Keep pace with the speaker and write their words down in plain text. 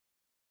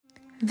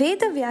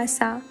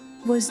Vedavyasa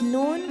was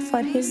known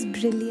for his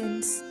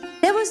brilliance.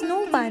 There was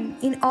no one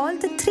in all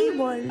the three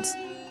worlds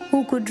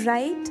who could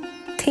write,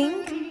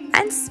 think,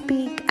 and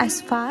speak as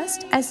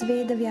fast as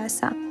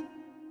Vedavyasa.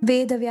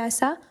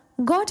 Vedavyasa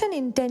got an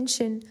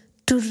intention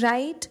to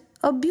write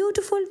a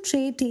beautiful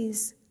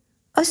treatise,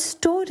 a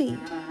story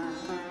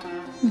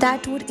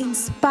that would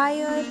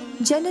inspire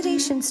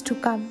generations to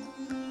come.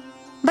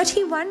 But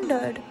he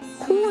wondered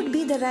who would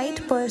be the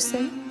right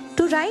person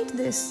to write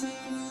this.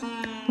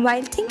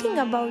 While thinking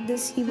about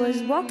this, he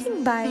was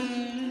walking by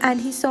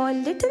and he saw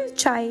a little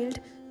child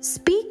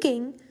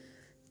speaking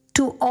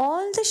to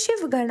all the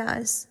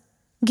Shivganas,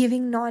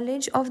 giving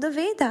knowledge of the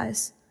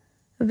Vedas.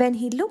 When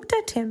he looked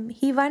at him,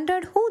 he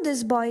wondered who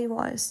this boy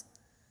was.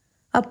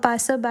 A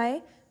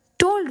passerby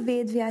told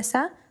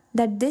Vedvyasa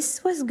that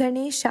this was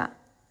Ganesha,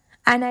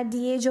 and at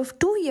the age of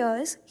 2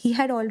 years, he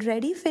had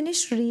already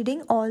finished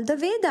reading all the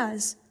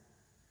Vedas.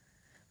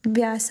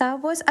 Vyasa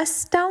was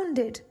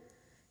astounded.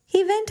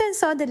 He went and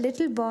saw the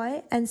little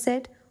boy and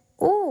said,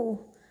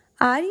 "Oh,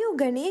 are you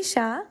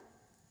Ganesha?"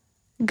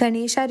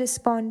 Ganesha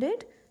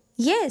responded,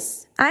 "Yes,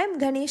 I am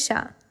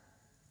Ganesha."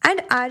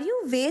 "And are you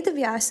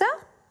Vedvyasa?"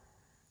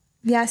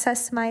 Vyasa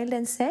smiled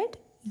and said,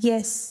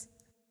 "Yes."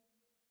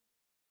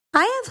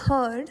 "I have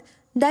heard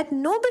that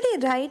nobody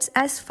writes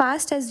as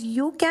fast as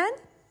you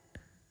can."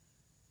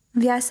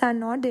 Vyasa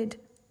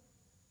nodded.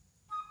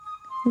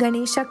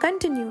 Ganesha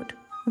continued,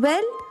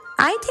 "Well,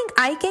 I think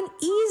I can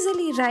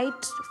easily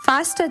write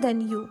faster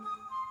than you."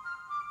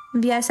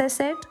 Vyasa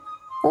said,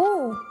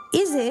 "Oh,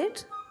 is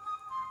it?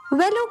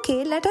 Well, okay,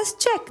 let us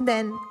check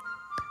then.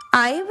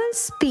 I will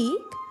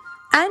speak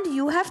and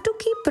you have to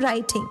keep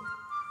writing.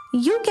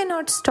 You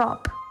cannot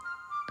stop."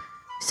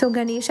 So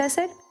Ganesha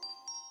said,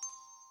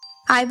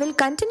 "I will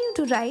continue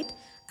to write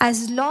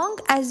as long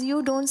as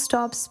you don't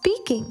stop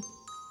speaking."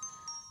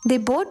 They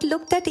both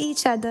looked at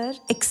each other,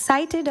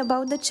 excited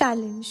about the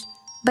challenge.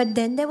 But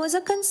then there was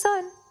a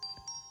concern.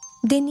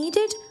 They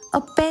needed a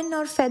pen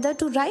or feather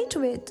to write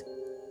with.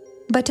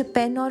 But a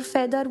pen or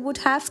feather would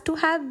have to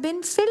have been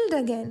filled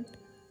again.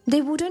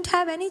 They wouldn't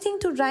have anything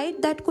to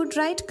write that could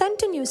write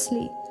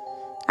continuously.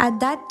 At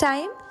that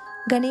time,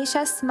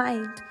 Ganesha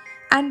smiled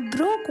and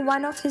broke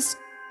one of his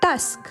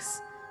tusks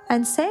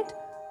and said,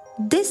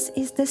 "This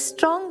is the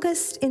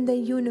strongest in the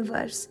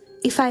universe.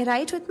 If I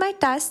write with my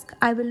tusk,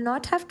 I will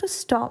not have to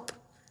stop."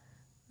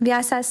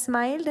 Vyasa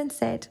smiled and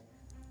said,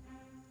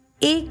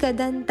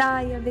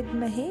 "Ekadantaya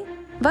vidmahe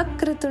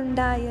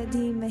Vakratundaya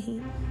dhimahi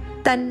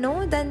tanno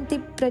danti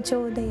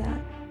prachodayat."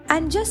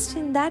 And just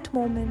in that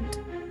moment,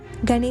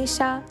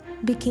 Ganesha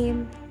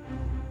became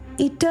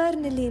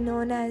eternally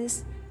known as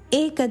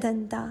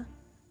Ekadanta,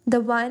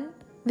 the one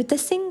with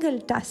a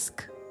single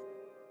tusk.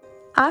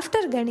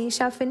 After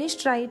Ganesha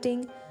finished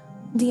writing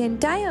the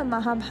entire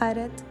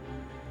Mahabharata,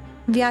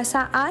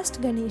 Vyasa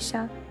asked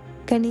Ganesha,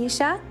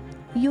 "Ganesha,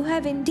 you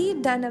have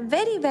indeed done a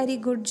very, very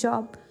good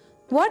job.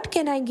 What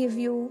can I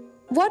give you?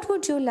 What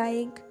would you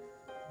like?"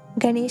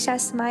 Ganesha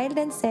smiled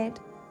and said,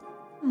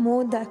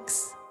 "Modaks."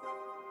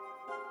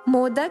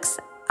 Modaks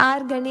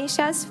are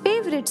Ganesha's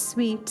favorite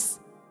sweets.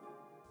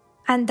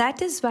 And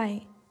that is why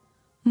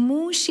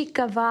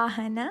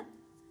Mushikavahana,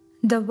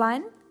 the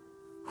one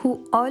who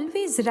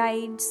always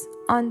rides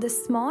on the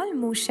small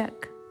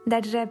Mushak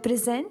that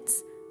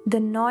represents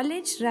the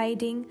knowledge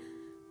riding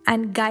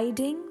and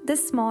guiding the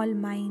small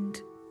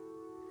mind.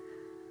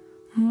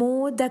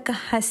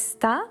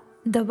 Modakahasta,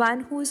 the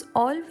one who is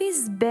always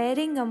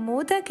bearing a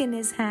modak in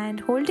his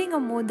hand, holding a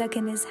modak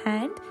in his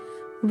hand,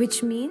 which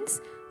means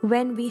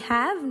when we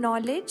have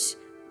knowledge,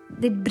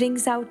 it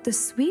brings out the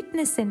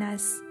sweetness in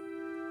us.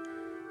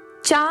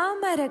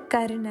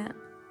 Chamarakarna,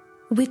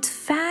 with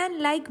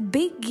fan-like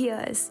big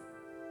ears,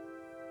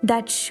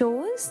 that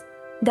shows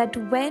that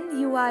when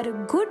you are a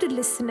good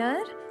listener,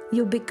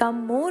 you become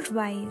more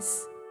wise.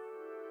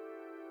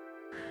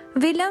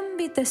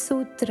 Vilambita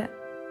Sutra,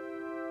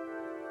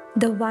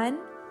 the one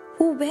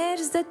who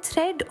wears the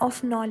thread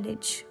of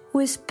knowledge,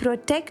 who is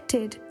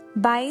protected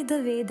by the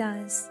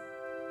Vedas.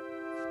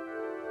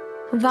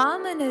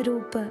 Vamana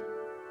Rupa,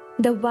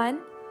 the one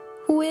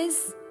who is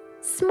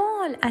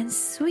small and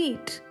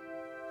sweet.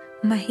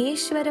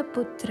 Maheshwara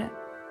Putra,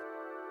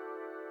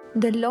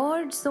 the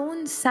Lord's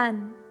own son.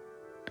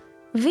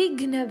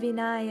 Vighna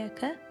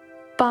Vinayaka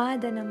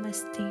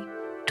Padanamaste,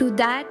 to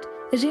that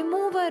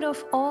remover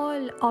of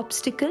all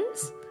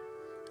obstacles,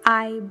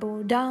 I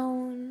bow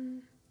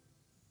down.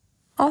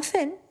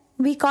 Often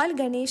we call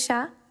Ganesha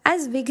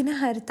as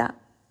Vignaharta,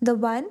 the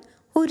one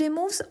who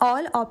removes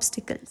all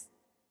obstacles.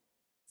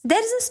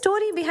 There is a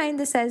story behind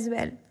this as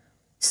well.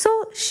 So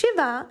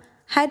Shiva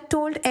had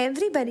told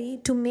everybody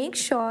to make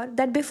sure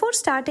that before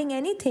starting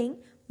anything,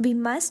 we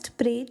must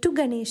pray to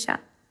Ganesha.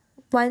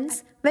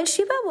 Once, when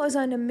Shiva was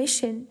on a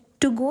mission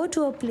to go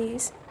to a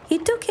place, he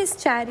took his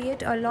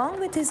chariot along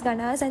with his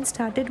Ganas and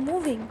started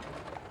moving.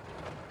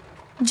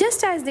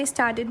 Just as they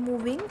started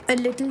moving a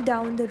little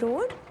down the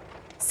road,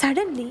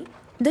 suddenly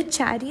the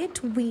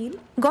chariot wheel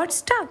got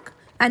stuck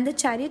and the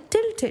chariot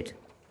tilted.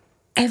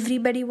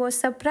 Everybody was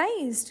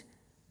surprised.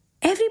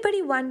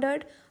 Everybody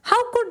wondered,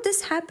 how could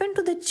this happen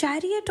to the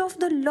chariot of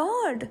the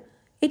Lord?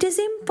 It is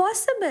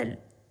impossible.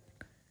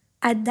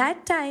 At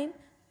that time,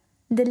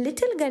 the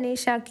little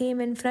Ganesha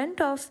came in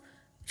front of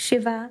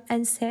Shiva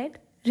and said,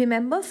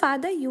 "Remember,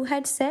 Father, you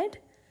had said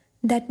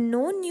that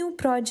no new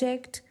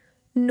project,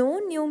 no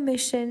new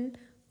mission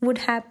would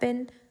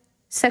happen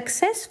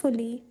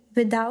successfully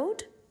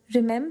without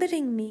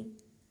remembering me."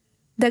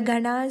 The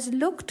Ganas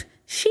looked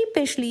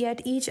sheepishly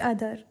at each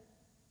other.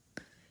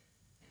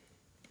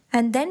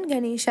 And then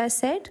Ganesha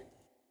said,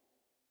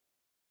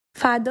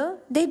 "Father,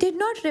 they did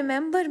not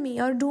remember me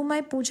or do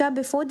my puja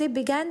before they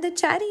began the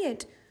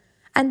chariot,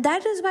 and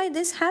that is why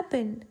this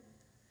happened."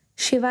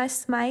 Shiva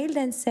smiled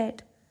and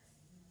said,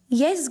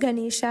 "Yes,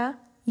 Ganesha,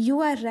 you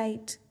are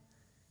right.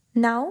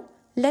 Now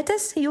let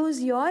us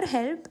use your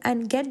help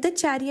and get the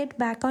chariot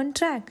back on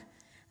track."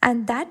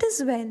 And that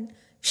is when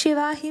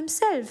Shiva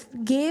himself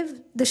gave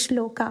the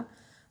shloka,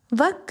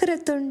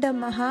 "Vakratunda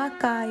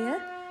Mahakaya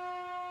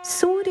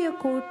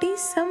Suryakoti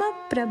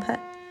Samaprabha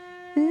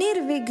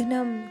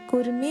Nirvignam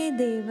Kurme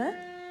Deva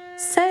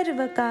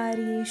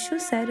Sarvakaryeshu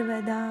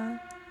Sarvada."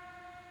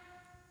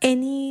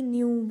 Any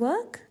new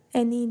work,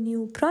 any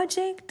new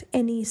project,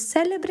 any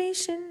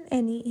celebration,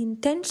 any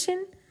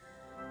intention,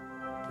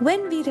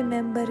 when we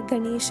remember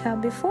Ganesha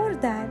before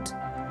that,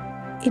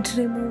 it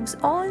removes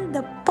all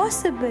the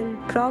possible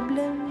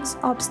problems,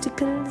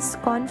 obstacles,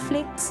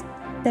 conflicts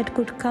that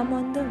could come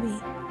on the way.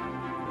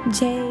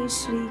 Jai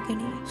Shri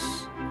Ganesh.